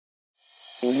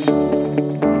Welcome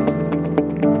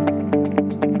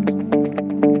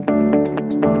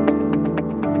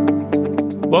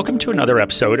to another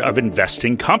episode of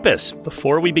Investing Compass.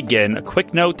 Before we begin, a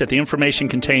quick note that the information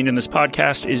contained in this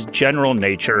podcast is general in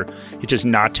nature. It does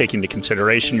not take into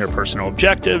consideration your personal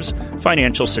objectives,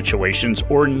 financial situations,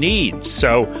 or needs.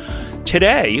 So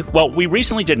today, we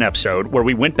recently did an episode where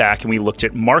we went back and we looked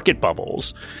at market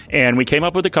bubbles, and we came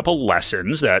up with a couple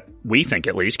lessons that we think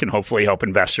at least can hopefully help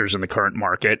investors in the current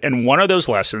market. And one of those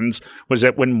lessons was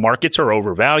that when markets are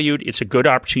overvalued, it's a good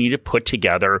opportunity to put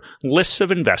together lists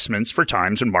of investments for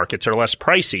times when markets are less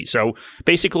pricey. So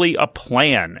basically a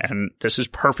plan. And this is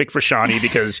perfect for Shani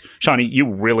because Shani, you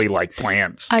really like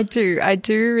plans. I do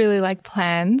really like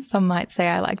plans. Some might say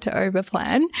I like to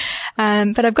overplan.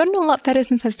 But I've gotten a lot better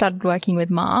since I've started working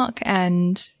with Mark.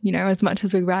 And, as much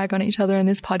as we rag on each other in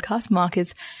this podcast, Mark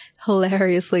is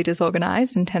hilariously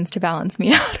disorganized and tends to balance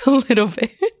me out a little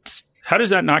bit. How does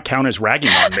that not count as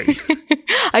ragging on me?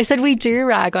 I said we do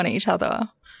rag on each other.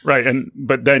 Right.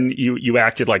 But then you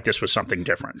acted like this was something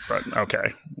different. But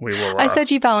okay. We will. I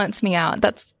said you balance me out.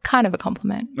 That's kind of a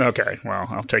compliment. Okay. Well,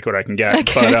 I'll take what I can get.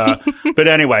 Okay. But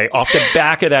anyway, off the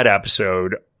back of that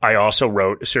episode, I also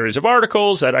wrote a series of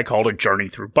articles that I called A Journey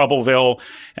Through Bubbleville,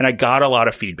 and I got a lot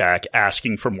of feedback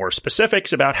asking for more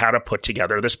specifics about how to put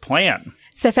together this plan.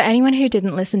 So for anyone who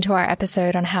didn't listen to our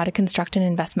episode on how to construct an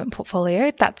investment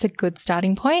portfolio, that's a good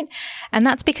starting point. And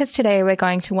that's because today we're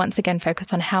going to once again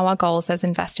focus on how our goals as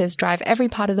investors drive every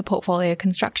part of the portfolio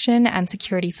construction and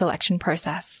security selection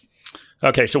process.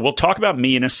 Okay, so we'll talk about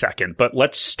me in a second, but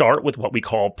let's start with what we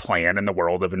call plan in the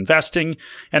world of investing,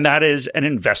 and that is an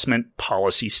investment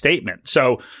policy statement.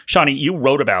 So, Shani, you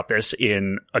wrote about this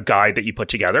in a guide that you put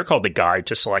together called The Guide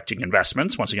to Selecting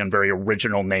Investments. Once again, very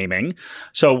original naming.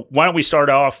 So why don't we start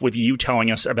off with you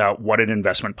telling us about what an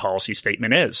investment policy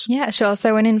statement is? Yeah, sure.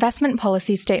 So an investment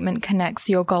policy statement connects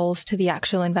your goals to the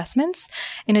actual investments.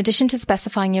 In addition to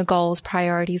specifying your goals,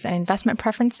 priorities, and investment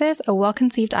preferences, a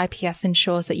well-conceived IPS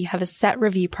ensures that you have a set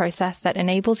review process that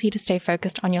enables you to stay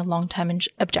focused on your long-term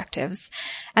objectives.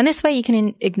 And this way you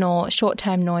can ignore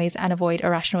short-term noise and avoid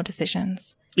irrational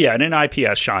decisions. Yeah, and an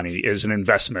IPS, Shani, is an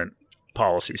investment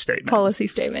policy statement. Policy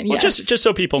statement, well, yes. Just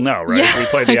so people know, right? Yeah, we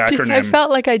play the acronym. I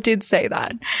felt like I did say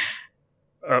that.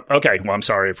 Okay, well, I'm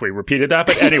sorry if we repeated that,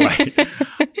 but anyway,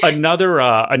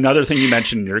 another thing you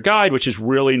mentioned in your guide, which is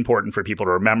really important for people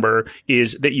to remember,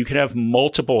 is that you can have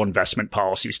multiple investment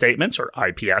policy statements or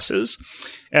IPSs,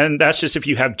 and that's just if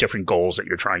you have different goals that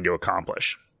you're trying to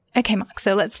accomplish. Okay, Mark,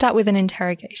 so let's start with an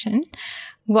interrogation.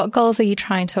 What goals are you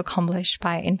trying to accomplish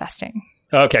by investing?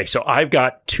 Okay, so I've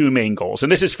got two main goals,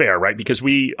 and this is fair, right? Because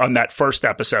on that first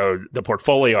episode, the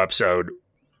portfolio episode,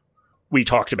 we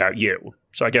talked about you.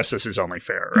 So I guess this is only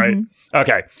fair, right? Mm-hmm.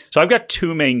 Okay. So I've got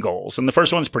two main goals. And the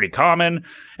first one's pretty common,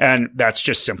 and that's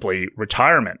just simply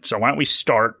retirement. So why don't we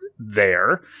start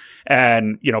there?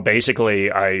 And, basically,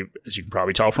 as you can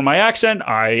probably tell from my accent,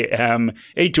 I am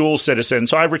a dual citizen.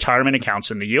 So I have retirement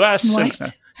accounts in the U.S. What?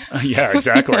 Yeah,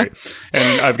 exactly.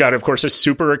 And I've got, of course, a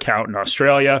super account in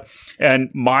Australia.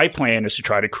 And my plan is to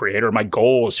try to create, or my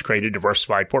goal is to create a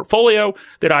diversified portfolio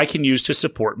that I can use to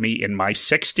support me in my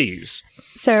 60s.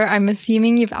 So I'm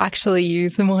assuming you've actually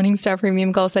used the Morningstar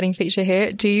Premium Goal Setting feature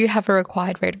here. Do you have a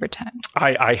required rate of return?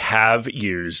 I have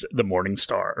used the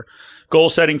Morningstar Goal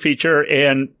Setting feature,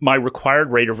 and my required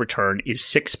rate of return is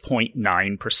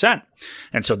 6.9%.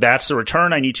 And so that's the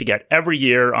return I need to get every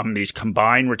year on these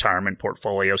combined retirement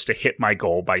portfolios to hit my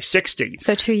goal by 60.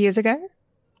 So 2 years ago?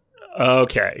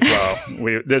 Okay.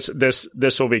 Well,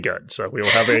 this will be good. So we will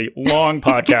have a long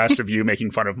podcast of you making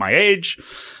fun of my age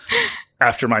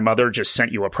after my mother just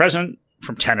sent you a present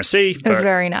from Tennessee. It was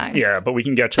very nice. Yeah, but we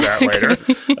can get to that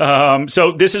later.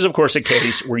 So this is, of course, a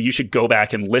case where you should go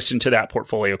back and listen to that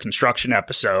portfolio construction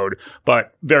episode.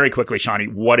 But very quickly,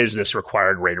 Shani, what is this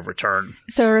required rate of return?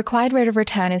 So a required rate of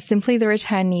return is simply the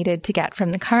return needed to get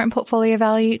from the current portfolio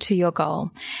value to your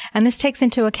goal. And this takes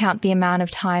into account the amount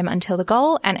of time until the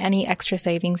goal and any extra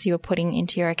savings you are putting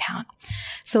into your account.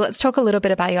 So let's talk a little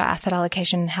bit about your asset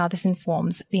allocation and how this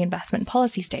informs the investment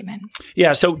policy statement.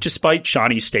 Yeah, so despite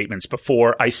Shani's statements before,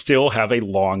 I still have a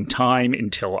long time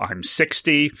until I'm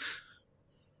 60.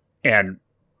 And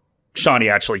Shani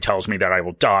actually tells me that I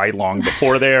will die long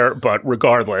before there. But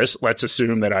regardless, let's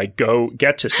assume that I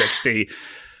get to 60.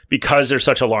 because there's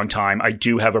such a long time, I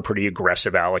do have a pretty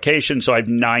aggressive allocation. So I have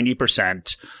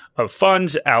 90% of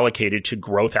funds allocated to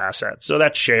growth assets. So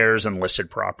that's shares and listed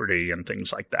property and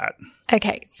things like that.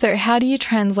 Okay, so how do you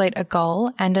translate a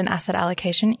goal and an asset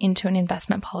allocation into an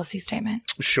investment policy statement?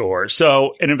 Sure.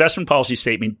 So an investment policy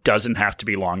statement doesn't have to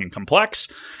be long and complex.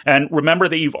 And remember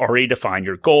that you've already defined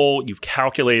your goal, you've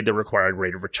calculated the required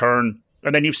rate of return,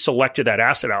 and then you've selected that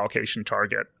asset allocation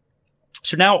target.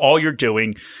 So now all you're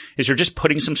doing is you're just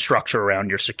putting some structure around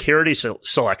your security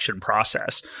selection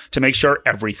process to make sure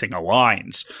everything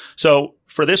aligns. So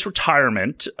for this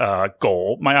retirement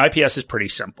goal, my IPS is pretty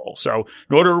simple. So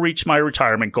in order to reach my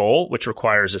retirement goal, which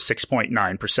requires a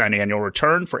 6.9% annual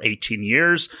return for 18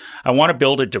 years, I want to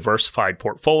build a diversified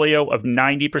portfolio of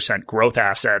 90% growth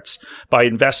assets by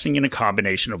investing in a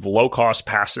combination of low-cost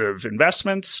passive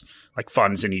investments like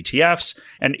funds and ETFs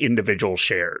and individual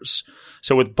shares.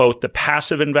 So with both the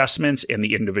passive investments and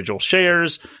the individual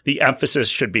shares, the emphasis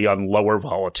should be on lower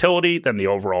volatility than the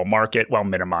overall market while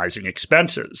minimizing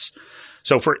expenses.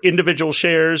 So for individual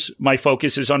shares, my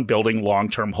focus is on building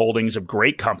long-term holdings of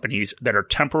great companies that are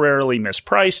temporarily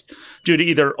mispriced due to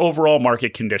either overall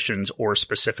market conditions or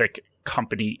specific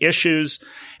company issues.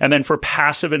 And then for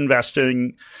passive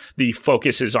investing, the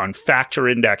focus is on factor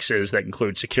indexes that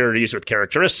include securities with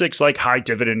characteristics like high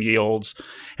dividend yields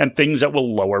and things that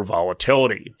will lower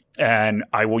volatility. And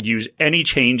I will use any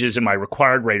changes in my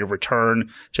required rate of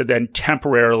return to then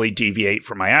temporarily deviate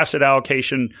from my asset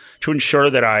allocation to ensure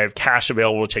that I have cash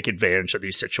available to take advantage of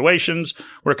these situations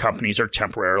where companies are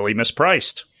temporarily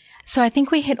mispriced. So I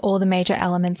think we hit all the major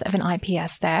elements of an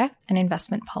IPS there, an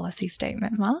investment policy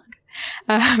statement, Mark.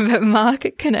 But Mark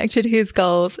connected his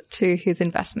goals to his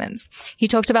investments. He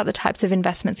talked about the types of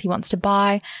investments he wants to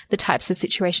buy, the types of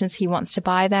situations he wants to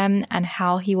buy them, and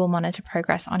how he will monitor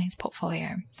progress on his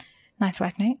portfolio. Nice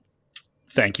work, Nate.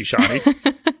 Thank you, Shani.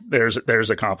 There's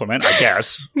a compliment, I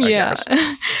guess. I guess.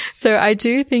 So I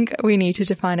do think we need to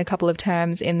define a couple of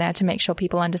terms in there to make sure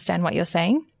people understand what you're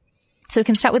saying. So we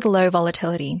can start with low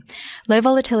volatility. Low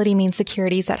volatility means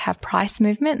securities that have price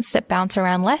movements that bounce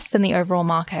around less than the overall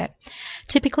market.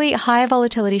 Typically, higher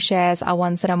volatility shares are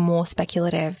ones that are more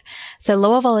speculative. So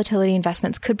lower volatility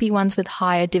investments could be ones with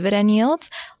higher dividend yields,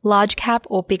 large cap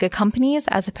or bigger companies,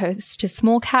 as opposed to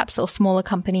small caps or smaller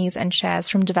companies and shares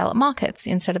from developed markets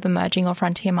instead of emerging or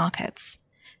frontier markets.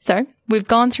 So we've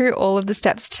gone through all of the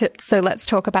steps, so let's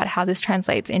talk about how this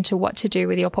translates into what to do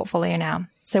with your portfolio now.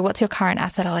 So what's your current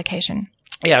asset allocation?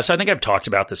 Yeah, so I think I've talked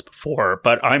about this before,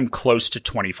 but I'm close to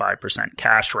 25%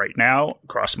 cash right now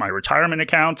across my retirement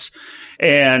accounts.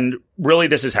 And really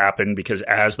this has happened because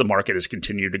as the market has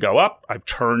continued to go up, I've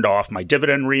turned off my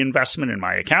dividend reinvestment in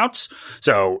my accounts.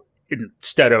 So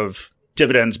instead of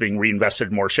dividends being reinvested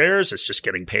in more shares, it's just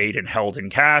getting paid and held in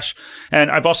cash. And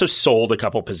I've also sold a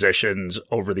couple positions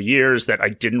over the years that I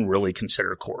didn't really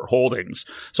consider core holdings.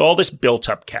 So all this built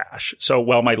up cash. So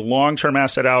while my long-term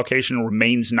asset allocation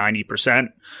remains 90%,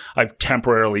 I've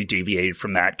temporarily deviated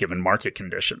from that given market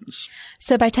conditions.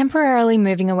 So by temporarily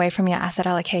moving away from your asset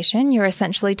allocation, you're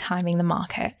essentially timing the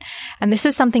market. And this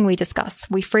is something we discuss.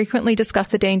 We frequently discuss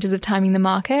the dangers of timing the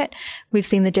market. We've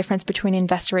seen the difference between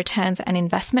investor returns and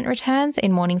investment returns.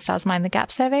 In Morningstar's Mind the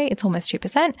Gap survey, it's almost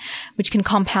 2%, which can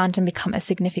compound and become a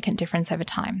significant difference over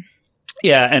time.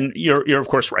 Yeah, and you're of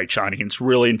course right, Shani. It's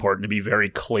really important to be very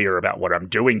clear about what I'm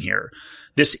doing here.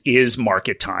 This is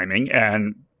market timing,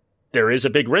 and there is a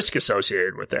big risk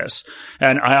associated with this.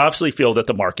 And I obviously feel that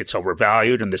the market's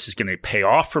overvalued and this is going to pay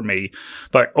off for me.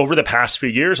 But over the past few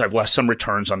years, I've left some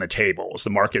returns on the table as the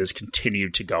market has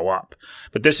continued to go up.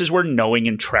 But this is where knowing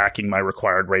and tracking my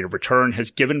required rate of return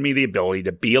has given me the ability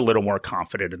to be a little more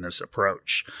confident in this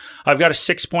approach. I've got a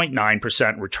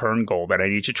 6.9% return goal that I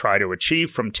need to try to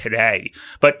achieve from today,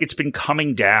 but it's been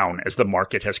coming down as the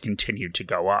market has continued to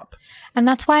go up. And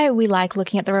that's why we like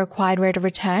looking at the required rate of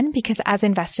return, because as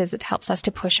investors, it helps us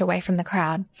to push away from the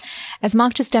crowd. As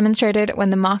Mark just demonstrated, when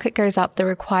the market goes up, the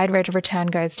required rate of return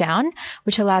goes down,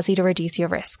 which allows you to reduce your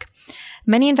risk.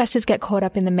 Many investors get caught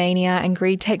up in the mania and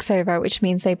greed takes over, which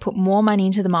means they put more money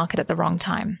into the market at the wrong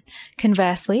time.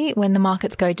 Conversely, when the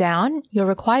markets go down, your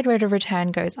required rate of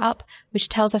return goes up, which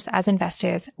tells us as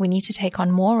investors we need to take on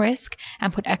more risk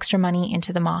and put extra money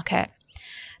into the market.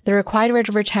 The required rate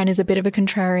of return is a bit of a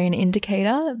contrarian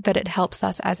indicator, but it helps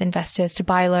us as investors to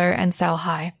buy low and sell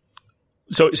high.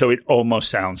 So it almost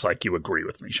sounds like you agree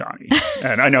with me, Shani.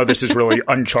 And I know this is really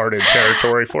uncharted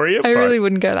territory for you. I really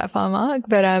wouldn't go that far, Mark.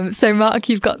 But so Mark,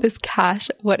 you've got this cash.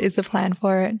 What is the plan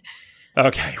for it?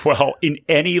 Okay. Well, in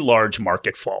any large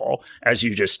market fall, as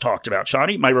you just talked about,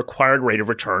 Shani, my required rate of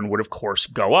return would, of course,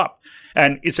 go up.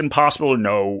 And it's impossible to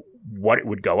know what it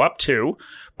would go up to.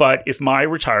 But if my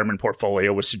retirement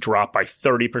portfolio was to drop by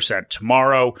 30%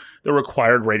 tomorrow, the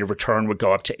required rate of return would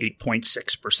go up to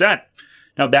 8.6%.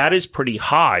 Now, that is pretty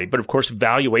high, but of course,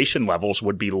 valuation levels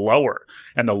would be lower.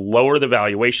 And the lower the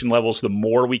valuation levels, the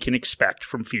more we can expect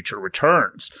from future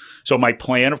returns. So my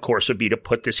plan, of course, would be to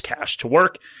put this cash to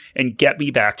work and get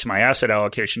me back to my asset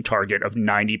allocation target of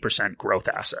 90% growth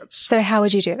assets. So how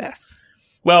would you do this?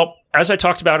 Well, as I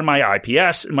talked about in my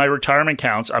IPS, in my retirement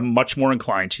accounts, I'm much more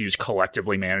inclined to use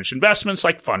collectively managed investments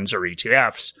like funds or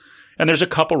ETFs. And there's a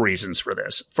couple reasons for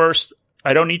this. First,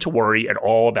 I don't need to worry at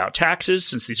all about taxes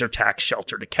since these are tax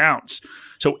sheltered accounts.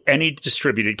 So any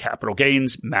distributed capital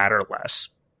gains matter less.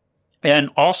 And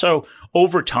also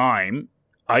over time,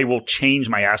 I will change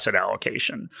my asset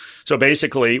allocation. So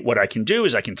basically what I can do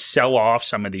is I can sell off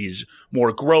some of these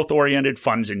more growth oriented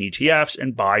funds and ETFs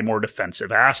and buy more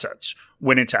defensive assets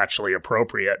when it's actually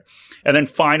appropriate. And then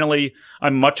finally,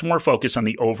 I'm much more focused on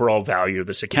the overall value of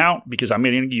this account because I'm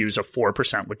going to use a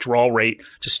 4% withdrawal rate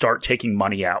to start taking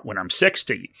money out when I'm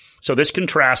 60. So this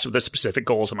contrasts with the specific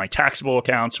goals of my taxable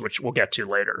accounts, which we'll get to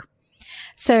later.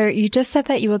 So you just said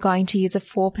that you were going to use a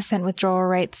 4% withdrawal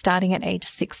rate starting at age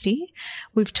 60.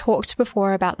 We've talked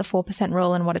before about the 4%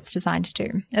 rule and what it's designed to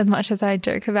do. As much as I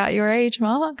joke about your age,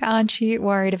 Mark, aren't you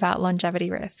worried about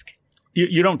longevity risk?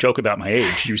 You don't joke about my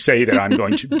age. You say that I'm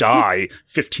going to die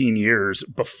 15 years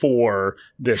before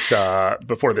this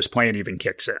plan even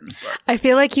kicks in. But I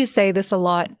feel like you say this a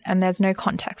lot and there's no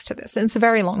context to this. It's a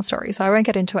very long story, so I won't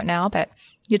get into it now, but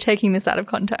you're taking this out of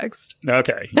context.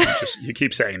 Okay. You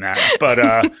keep saying that.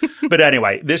 But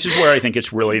anyway, this is where I think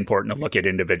it's really important to look at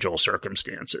individual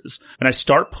circumstances. When I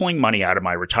start pulling money out of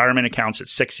my retirement accounts at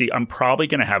 60, I'm probably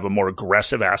going to have a more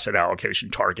aggressive asset allocation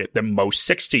target than most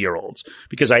 60-year-olds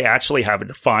because I actually have a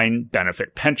defined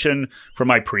benefit pension from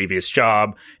my previous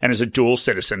job. And as a dual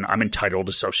citizen, I'm entitled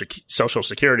to Social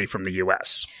Security from the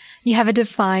U.S. You have a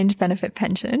defined benefit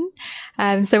pension.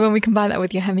 So when we combine that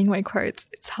with your Hemingway quotes,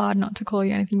 it's hard not to call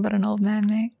you anything but an old man,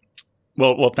 mate.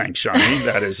 Well, thanks, Shani.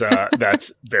 That is,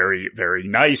 that's very, very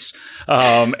nice.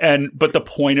 But the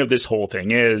point of this whole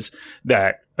thing is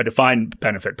that a defined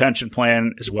benefit pension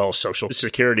plan, as well as Social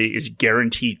Security, is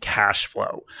guaranteed cash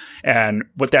flow. And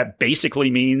what that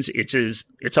basically means,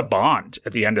 it's a bond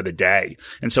at the end of the day.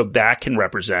 And so that can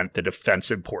represent the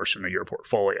defensive portion of your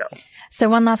portfolio. So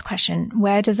one last question.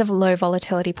 Where does a low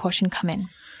volatility portion come in?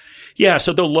 Yeah,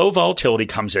 so the low volatility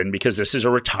comes in because this is a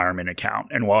retirement account.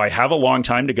 And while I have a long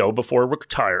time to go before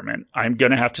retirement, I'm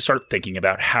going to have to start thinking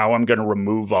about how I'm going to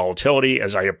remove volatility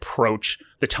as I approach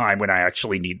the time when I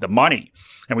actually need the money.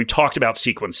 And we talked about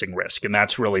sequencing risk, and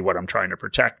that's really what I'm trying to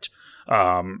protect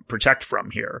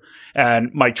from here.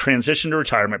 And my transition to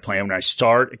retirement plan, when I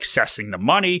start accessing the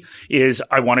money, is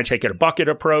I want to take a bucket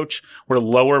approach where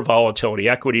lower volatility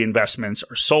equity investments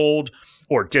are sold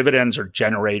or dividends are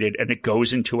generated, and it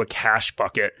goes into a cash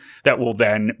bucket that will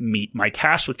then meet my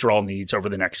cash withdrawal needs over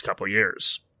the next couple of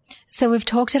years. So we've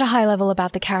talked at a high level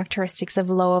about the characteristics of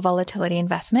lower volatility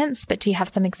investments, but do you have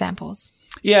some examples?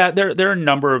 Yeah, there are a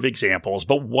number of examples,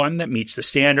 but one that meets the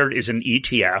standard is an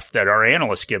ETF that our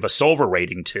analysts give a silver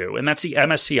rating to, and that's the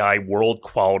MSCI World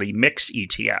Quality Mix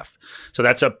ETF. So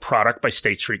that's a product by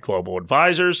State Street Global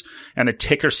Advisors, and the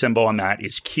ticker symbol on that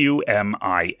is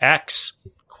QMIX.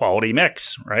 Quality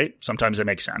mix, right? Sometimes it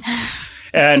makes sense.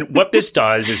 And what this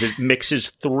does is it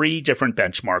mixes 3 different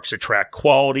benchmarks to track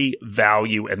quality,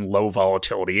 value, and low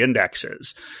volatility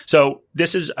indexes. So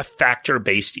this is a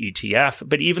factor-based ETF,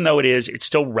 but even though it's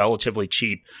still relatively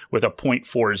cheap with a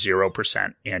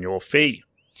 0.40% annual fee.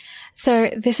 So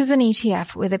this is an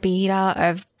ETF with a beta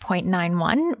of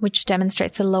 0.91, which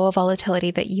demonstrates the lower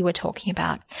volatility that you were talking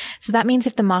about. So that means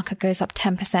if the market goes up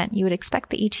 10%, you would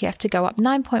expect the ETF to go up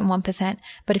 9.1%.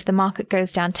 But if the market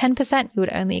goes down 10%, you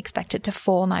would only expect it to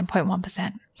fall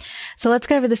 9.1%. So let's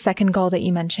go over the second goal that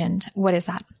you mentioned. What is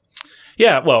that?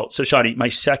 Yeah, well, so Shani, my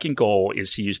second goal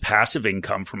is to use passive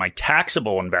income from my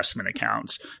taxable investment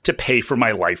accounts to pay for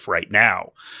my life right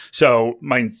now. So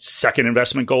my second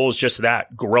investment goal is just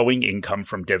that, growing income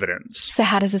from dividends. So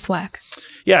how does this work?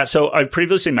 Yeah, so I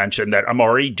previously mentioned that I'm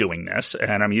already doing this,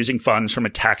 and I'm using funds from a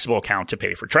taxable account to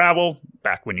pay for travel,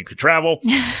 back when you could travel.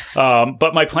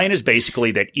 But my plan is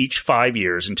basically that each 5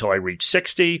 years until I reach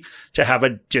 60 to have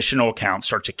additional accounts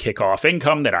start to kick off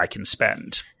income that I can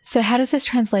spend. So how does this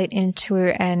translate into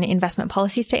an investment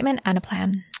policy statement and a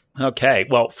plan? Okay.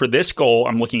 Well, for this goal,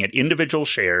 I'm looking at individual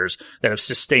shares that have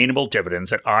sustainable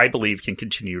dividends that I believe can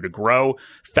continue to grow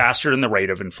faster than the rate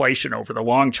of inflation over the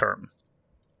long term.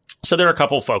 So there are a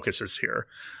couple of focuses here.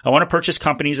 I want to purchase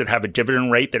companies that have a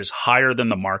dividend rate that is higher than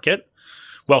the market.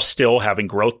 while still having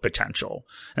growth potential.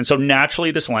 And so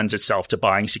naturally, this lends itself to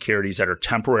buying securities that are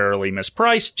temporarily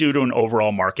mispriced due to an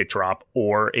overall market drop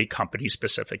or a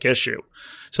company-specific issue.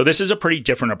 So this is a pretty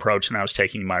different approach than I was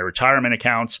taking in my retirement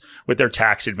accounts with their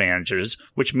tax advantages,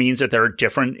 which means that there are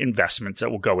different investments that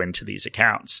will go into these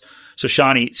accounts. So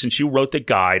Shani, since you wrote the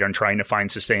guide on trying to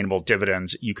find sustainable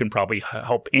dividends, you can probably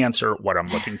help answer what I'm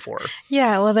looking for.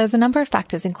 Yeah, well, there's a number of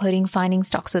factors, including finding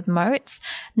stocks with moats,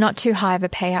 not too high of a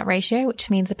payout ratio, which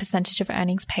means a percentage of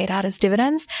earnings paid out as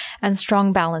dividends, and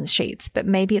strong balance sheets. But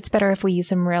maybe it's better if we use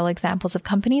some real examples of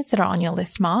companies that are on your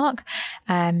list, Mark.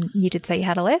 You did say you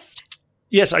had a list.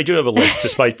 Yes, I do have a list,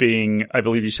 despite being, I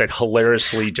believe you said,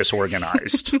 hilariously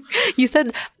disorganized. You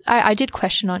said, I did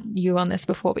question you on this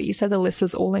before, but you said the list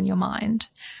was all in your mind.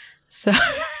 So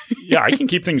yeah, I can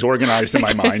keep things organized in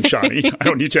my mind, Shani. I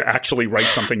don't need to actually write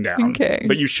something down. Okay.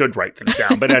 But you should write things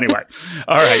down. But anyway.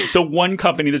 All right. So one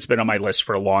company that's been on my list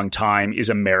for a long time is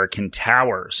American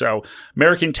Tower. So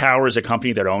American Tower is a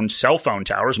company that owns cell phone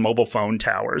towers, mobile phone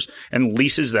towers, and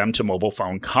leases them to mobile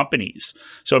phone companies.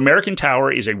 So American Tower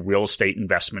is a real estate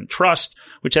investment trust,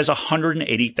 which has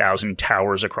 180,000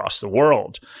 towers across the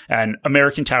world. And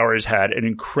American Tower has had an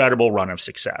incredible run of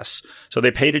success. So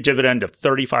they paid a dividend of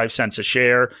 35 cents a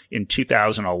share in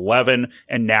 2011,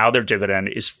 and now their dividend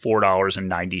is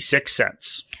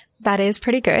 $4.96. That is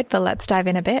pretty good, but let's dive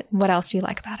in a bit. What else do you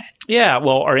like about it? Yeah,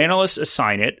 well, our analysts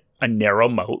assign it a narrow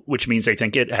moat, which means they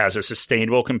think it has a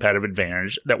sustainable competitive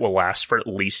advantage that will last for at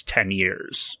least 10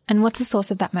 years. And what's the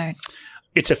source of that moat?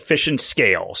 It's efficient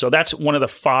scale. So that's one of the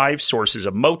 5 sources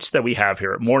of moats that we have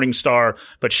here at Morningstar.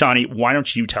 But Shani, why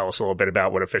don't you tell us a little bit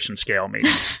about what efficient scale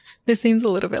means? This seems a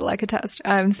little bit like a test.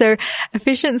 So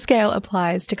efficient scale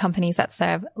applies to companies that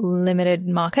serve limited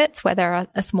markets where there are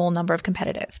a small number of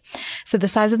competitors. So the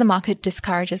size of the market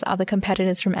discourages other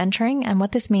competitors from entering. And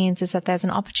what this means is that there's an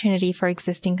opportunity for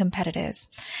existing competitors.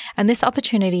 And this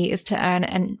opportunity is to earn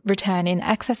a return in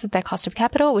excess of their cost of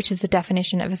capital, which is the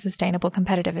definition of a sustainable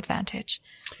competitive advantage.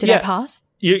 Did I pass?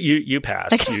 You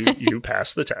passed. Okay. You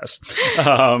passed the test.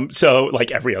 So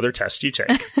like every other test you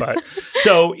take. But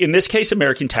so in this case,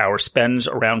 American Tower spends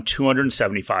around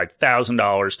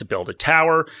 $275,000 to build a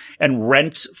tower, and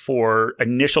rents for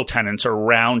initial tenants are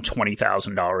around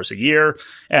 $20,000 a year.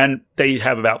 And they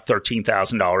have about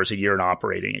 $13,000 a year in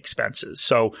operating expenses.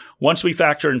 So once we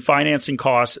factor in financing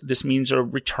costs, this means a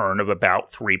return of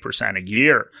about 3% a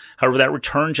year. However, that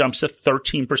return jumps to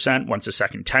 13% once a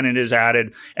second tenant is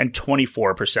added, and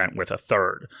 24% with a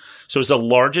third. So as the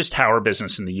largest tower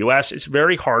business in the U.S., it's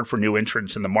very hard for new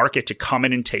entrants in the market to come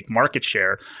in and take market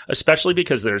share, especially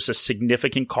because there's a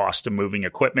significant cost of moving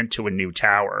equipment to a new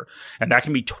tower. And that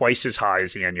can be twice as high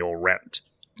as the annual rent.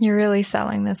 You're really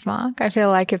selling this, Mark. I feel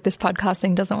like if this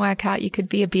podcasting doesn't work out, you could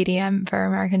be a BDM for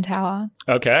American Tower.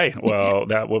 Okay. Well,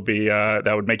 that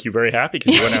would make you very happy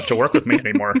because you wouldn't have to work with me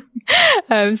anymore.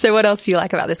 So what else do you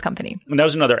like about this company? And that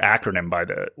was another acronym, by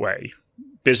the way.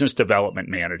 Business Development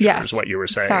Manager is what you were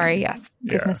saying. Sorry, yes.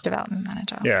 Business Development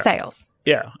Manager. Yeah. Sales.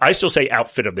 Yeah. I still say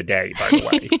outfit of the day, by the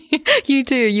way. You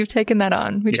do. You've taken that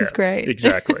on, which is great.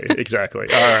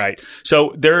 Exactly. All right.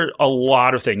 So there are a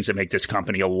lot of things that make this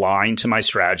company align to my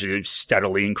strategy of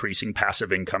steadily increasing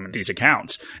passive income in these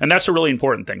accounts. And that's a really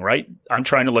important thing, right? I'm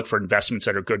trying to look for investments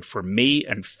that are good for me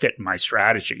and fit my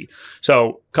strategy.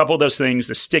 So a couple of those things,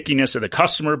 the stickiness of the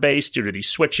customer base due to these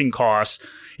switching costs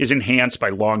is enhanced by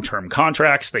long-term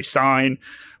contracts they sign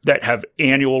that have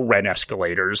annual rent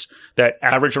escalators that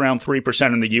average around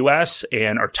 3% in the US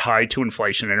and are tied to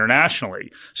inflation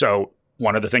internationally. So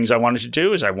one of the things I wanted to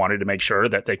do is I wanted to make sure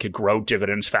that they could grow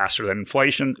dividends faster than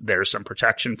inflation. There's some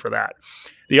protection for that.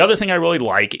 The other thing I really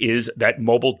like is that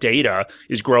mobile data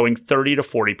is growing 30 to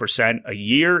 40% a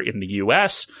year in the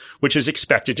US, which is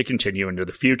expected to continue into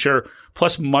the future.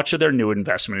 Plus, much of their new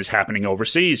investment is happening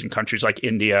overseas in countries like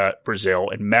India, Brazil,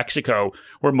 and Mexico,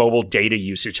 where mobile data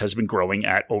usage has been growing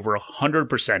at over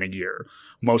 100% a year,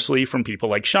 mostly from people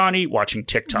like Shani watching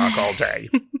TikTok all day.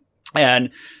 And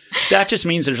that just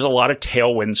means there's a lot of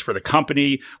tailwinds for the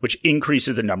company, which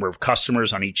increases the number of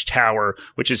customers on each tower,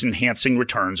 which is enhancing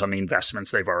returns on the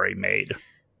investments they've already made.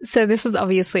 So this is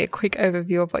obviously a quick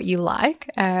overview of what you like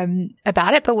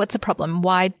about it, but what's the problem?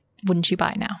 Why wouldn't you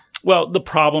buy now? Well, the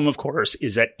problem, of course,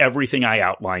 is that everything I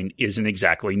outlined isn't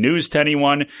exactly news to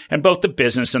anyone, and both the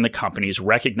business and the companies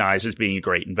recognize as being a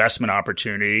great investment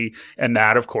opportunity, and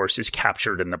that, of course, is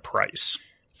captured in the price.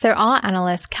 So our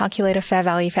analysts calculate a fair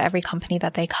value for every company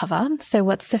that they cover. So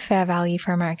what's the fair value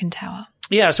for American Tower?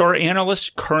 Yeah, so our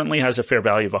analyst currently has a fair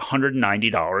value of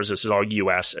 $190. This is all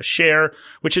US a share,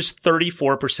 which is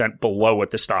 34% below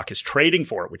what the stock is trading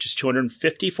for, which is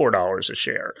 $254 a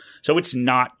share. So it's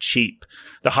not cheap.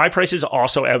 The high price is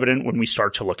also evident when we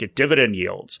start to look at dividend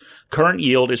yields. Current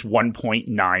yield is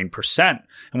 1.9%.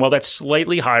 And while that's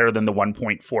slightly higher than the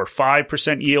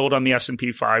 1.45% yield on the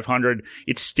S&P 500,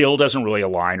 it still doesn't really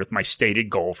align with my stated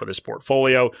goal for this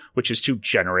portfolio, which is to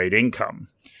generate income.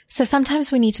 So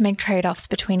sometimes we need to make trade-offs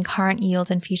between current yield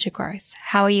and future growth.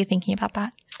 How are you thinking about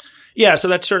that? Yeah, so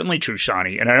that's certainly true,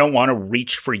 Shani. And I don't want to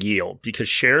reach for yield because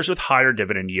shares with higher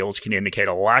dividend yields can indicate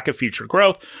a lack of future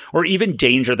growth or even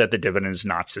danger that the dividend is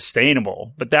not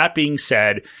sustainable. But that being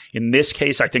said, in this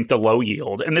case, I think the low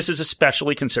yield, and this is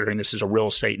especially considering this is a real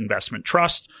estate investment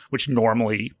trust, which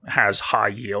normally has high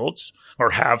yields or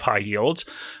have high yields.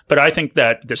 But I think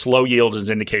that this low yield is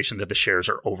an indication that the shares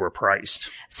are overpriced.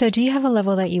 So do you have a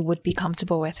level that you would be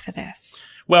comfortable with for this?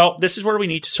 Well, this is where we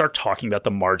need to start talking about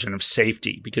the margin of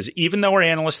safety, because even though our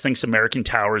analyst thinks American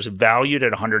Tower is valued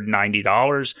at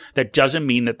 $190, that doesn't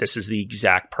mean that this is the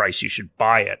exact price you should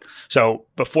buy it. So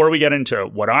before we get into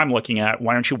what I'm looking at,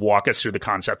 why don't you walk us through the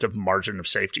concept of margin of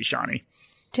safety, Shani?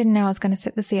 Didn't know I was going to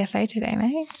sit the CFA today,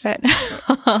 mate, but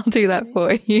I'll do that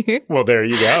for you. Well, there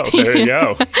you go. There you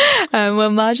go. Well,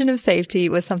 margin of safety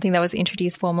was something that was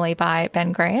introduced formally by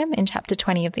Ben Graham in Chapter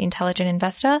 20 of The Intelligent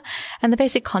Investor. And the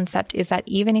basic concept is that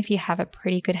even if you have a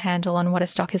pretty good handle on what a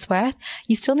stock is worth,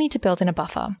 you still need to build in a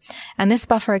buffer. And this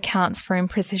buffer accounts for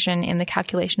imprecision in the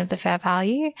calculation of the fair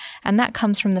value. And that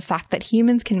comes from the fact that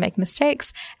humans can make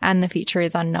mistakes and the future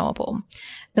is unknowable.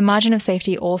 The margin of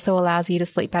safety also allows you to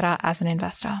sleep better as an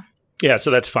investor. Yeah,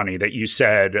 so that's funny that you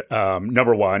said,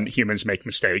 number one, humans make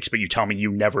mistakes, but you tell me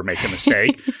you never make a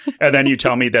mistake. And then you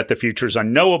tell me that the future is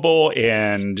unknowable,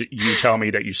 and you tell me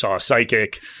that you saw a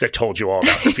psychic that told you all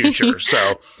about the future.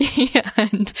 So yeah,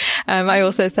 and I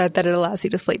also said that it allows you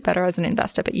to sleep better as an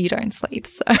investor, but you don't sleep.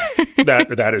 So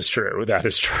that is true. That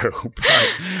is true.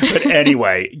 But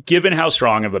anyway, given how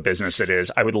strong of a business it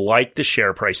is, I would like the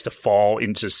share price to fall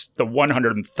into the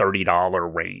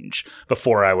 $130 range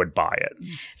before I would buy it.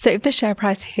 So if the share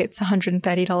price hits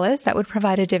 $130, that would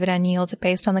provide a dividend yield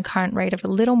based on the current rate of a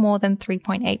little more than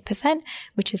 3.8%,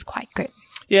 which is quite good.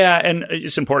 Yeah, and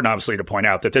it's important, obviously, to point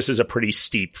out that this is a pretty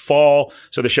steep fall.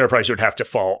 So the share price would have to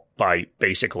fall by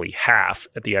basically half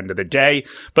at the end of the day.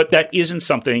 But that isn't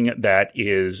something that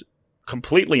is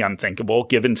completely unthinkable,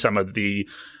 given some of the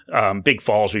big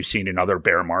falls we've seen in other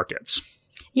bear markets.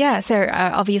 Yeah, so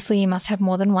obviously you must have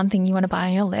more than one thing you want to buy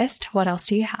on your list. What else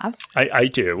do you have? I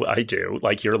do.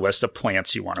 Like your list of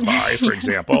plants you want to buy, for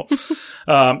example.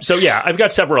 So yeah, I've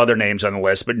got several other names on the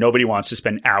list, but nobody wants to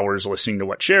spend hours listening to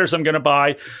what shares I'm going to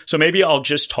buy. So maybe I'll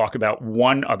just talk about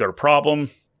one other problem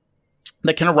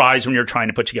that can arise when you're trying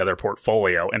to put together a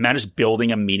portfolio, and that is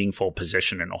building a meaningful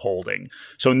position in a holding.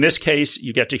 So in this case,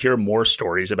 you get to hear more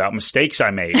stories about mistakes I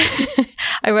made.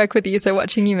 I work with you, so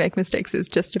watching you make mistakes is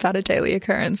just about a daily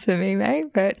occurrence for me,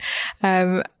 mate. But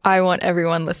I want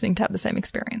everyone listening to have the same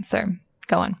experience. So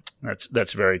go on.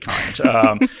 That's very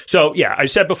kind. So yeah, I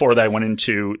said before that I went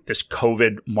into this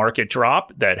COVID market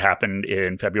drop that happened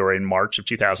in February and March of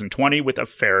 2020 with a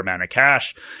fair amount of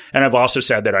cash. And I've also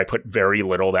said that I put very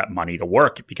little of that money to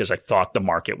work because I thought the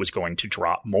market was going to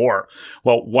drop more.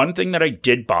 Well, one thing that I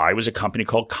did buy was a company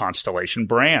called Constellation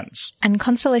Brands. And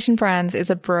Constellation Brands is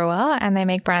a brewer, and they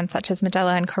make brands such as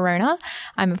Modelo and Corona.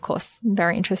 I'm, of course,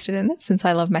 very interested in this since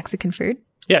I love Mexican food.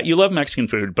 Yeah, you love Mexican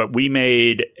food, but we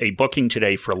made a booking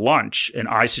today for lunch, and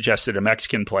I suggested a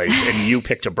Mexican place, and you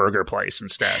picked a burger place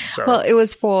instead. So. Well, it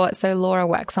was so Laura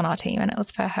works on our team, and it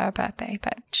was for her birthday,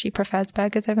 but she prefers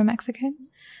burgers over Mexican.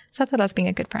 So I thought I was being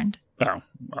a good friend. Oh,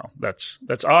 well, that's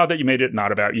odd that you made it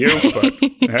not about you, but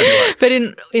anyway. But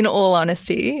in all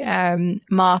honesty,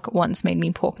 Mark once made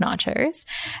me pork nachos,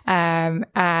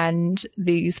 and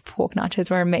these pork nachos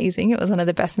were amazing. It was one of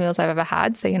the best meals I've ever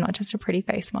had, so you're not just a pretty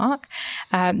face, Mark.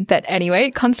 But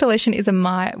anyway, Constellation is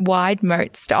a wide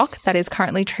moat stock that is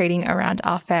currently trading around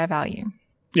our fair value.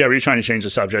 Yeah, were you trying to change the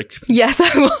subject? Yes,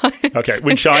 I was. Okay,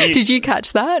 when Shani... Did you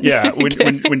catch that? Yeah, when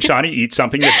Shani eats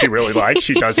something that she really likes,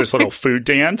 she does this little food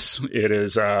dance. It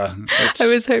is... I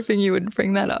was hoping you would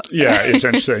bring that up. Yeah, it's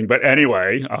interesting. But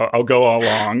anyway, I'll go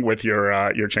along with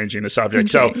your changing the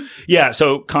subject. Okay. So, yeah,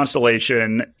 so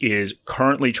Constellation is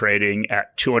currently trading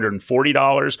at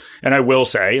 $240. And I will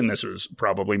say, and this was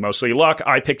probably mostly luck,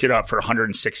 I picked it up for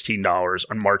 $116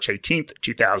 on March 18th,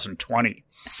 2020.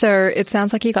 So it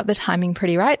sounds like you got the timing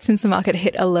pretty right since the market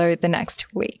hit a low the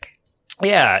next week.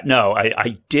 Yeah, no,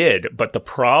 I did. But the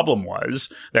problem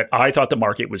was that I thought the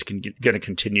market was going to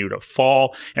continue to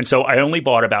fall. And so I only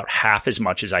bought about half as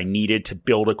much as I needed to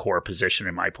build a core position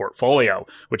in my portfolio,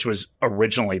 which was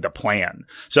originally the plan.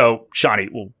 So Shani,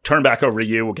 we'll turn back over to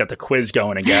you. We'll get the quiz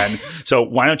going again. So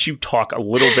why don't you talk a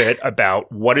little bit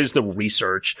about what is the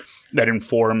research that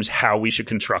informs how we should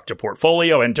construct a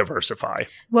portfolio and diversify?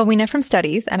 Well, we know from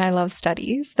studies, and I love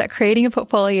studies, that creating a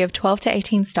portfolio of 12 to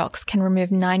 18 stocks can remove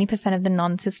 90% of the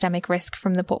non-systemic risk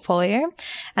from the portfolio.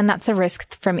 And that's a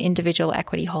risk from individual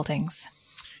equity holdings.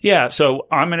 Yeah, so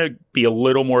I'm going to be a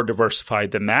little more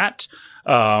diversified than that.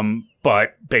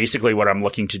 But basically what I'm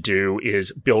looking to do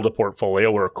is build a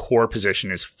portfolio where a core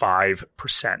position is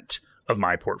 5% of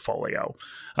my portfolio.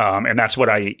 And that's what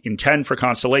I intend for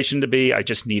Constellation to be. I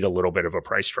just need a little bit of a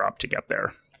price drop to get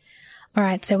there. All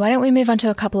right, so why don't we move on to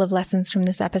a couple of lessons from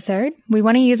this episode? We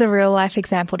want to use a real life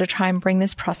example to try and bring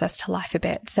this process to life a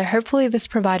bit. So hopefully this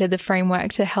provided the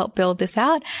framework to help build this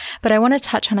out. But I want to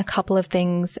touch on a couple of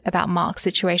things about Mark's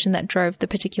situation that drove the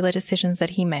particular decisions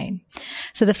that he made.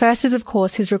 So the first is, of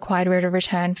course, his required rate of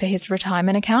return for his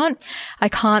retirement account. I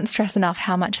can't stress enough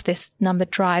how much this number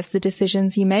drives the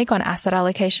decisions you make on asset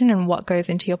allocation and what goes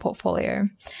into your portfolio.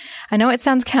 I know it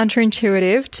sounds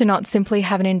counterintuitive to not simply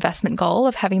have an investment goal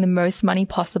of having the most money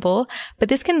possible, but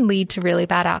this can lead to really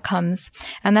bad outcomes.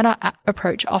 And that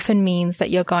approach often means that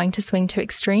you're going to swing to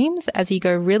extremes as you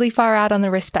go really far out on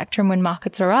the risk spectrum when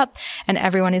markets are up and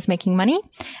everyone is making money,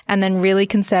 and then really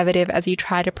conservative as you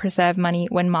try to preserve money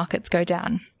when markets go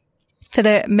down. For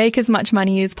the make as much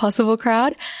money as possible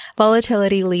crowd,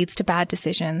 volatility leads to bad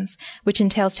decisions, which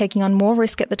entails taking on more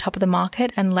risk at the top of the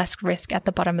market and less risk at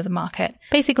the bottom of the market.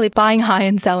 Basically, buying high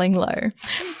and selling low.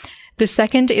 The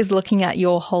second is looking at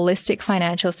your holistic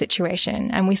financial situation.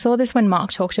 And we saw this when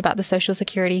Mark talked about the Social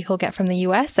Security he'll get from the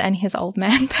US and his old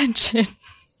man pension.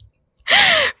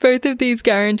 Both of these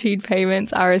guaranteed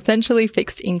payments are essentially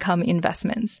fixed income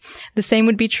investments. The same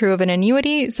would be true of an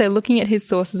annuity. So looking at his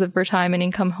sources of retirement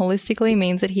income holistically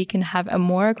means that he can have a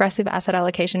more aggressive asset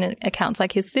allocation in accounts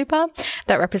like his super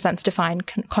that represents defined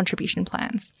contribution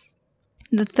plans.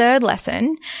 The third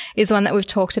lesson is one that we've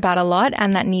talked about a lot,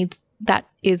 and that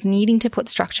is needing to put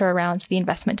structure around the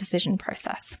investment decision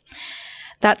process.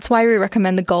 That's why we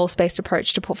recommend the goals-based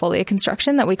approach to portfolio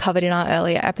construction that we covered in our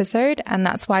earlier episode. And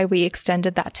that's why we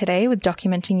extended that today with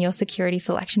documenting your security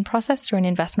selection process through an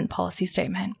investment policy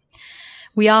statement.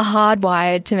 We are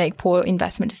hardwired to make poor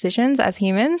investment decisions as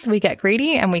humans. We get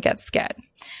greedy and we get scared.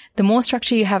 The more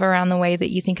structure you have around the way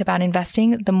that you think about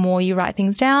investing, the more you write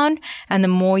things down, and the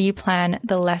more you plan,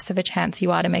 the less of a chance you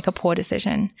are to make a poor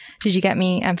decision. Did you get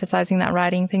me emphasizing that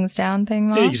writing things down thing,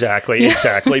 Mark?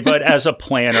 Exactly. But as a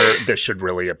planner, this should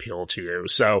really appeal to you.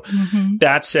 So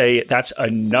that's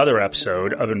another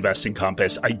episode of Investing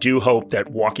Compass. I do hope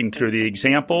that walking through the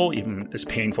example, even as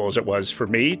painful as it was for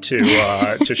me to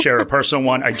share a personal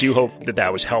one, I do hope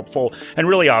that was helpful. And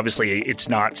really, obviously, it's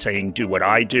not saying do what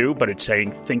I do, but it's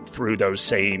saying think through those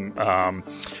same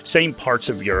parts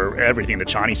of everything that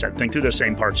Shani said. Think through the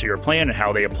same parts of your plan and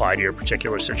how they apply to your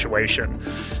particular situation.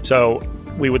 So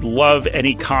we would love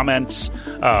any comments.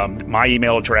 My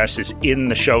email address is in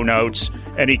the show notes.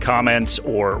 Any comments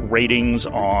or ratings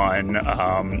on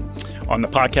the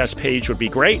podcast page would be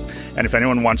great. And if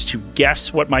anyone wants to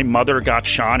guess what my mother got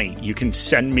Shani, you can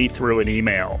send me through an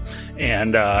email,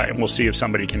 and we'll see if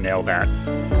somebody can nail that.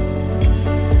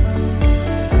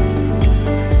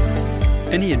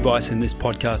 Any advice in this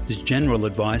podcast is general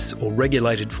advice or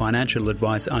regulated financial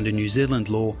advice under New Zealand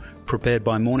law, prepared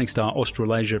by Morningstar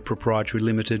Australasia Proprietary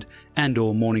Limited and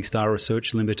or Morningstar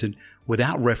Research Limited,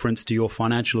 without reference to your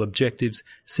financial objectives,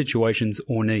 situations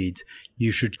or needs.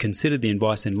 You should consider the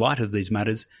advice in light of these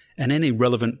matters and any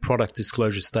relevant product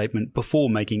disclosure statement before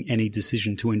making any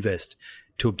decision to invest.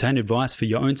 To obtain advice for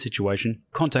your own situation,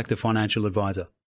 contact a financial advisor.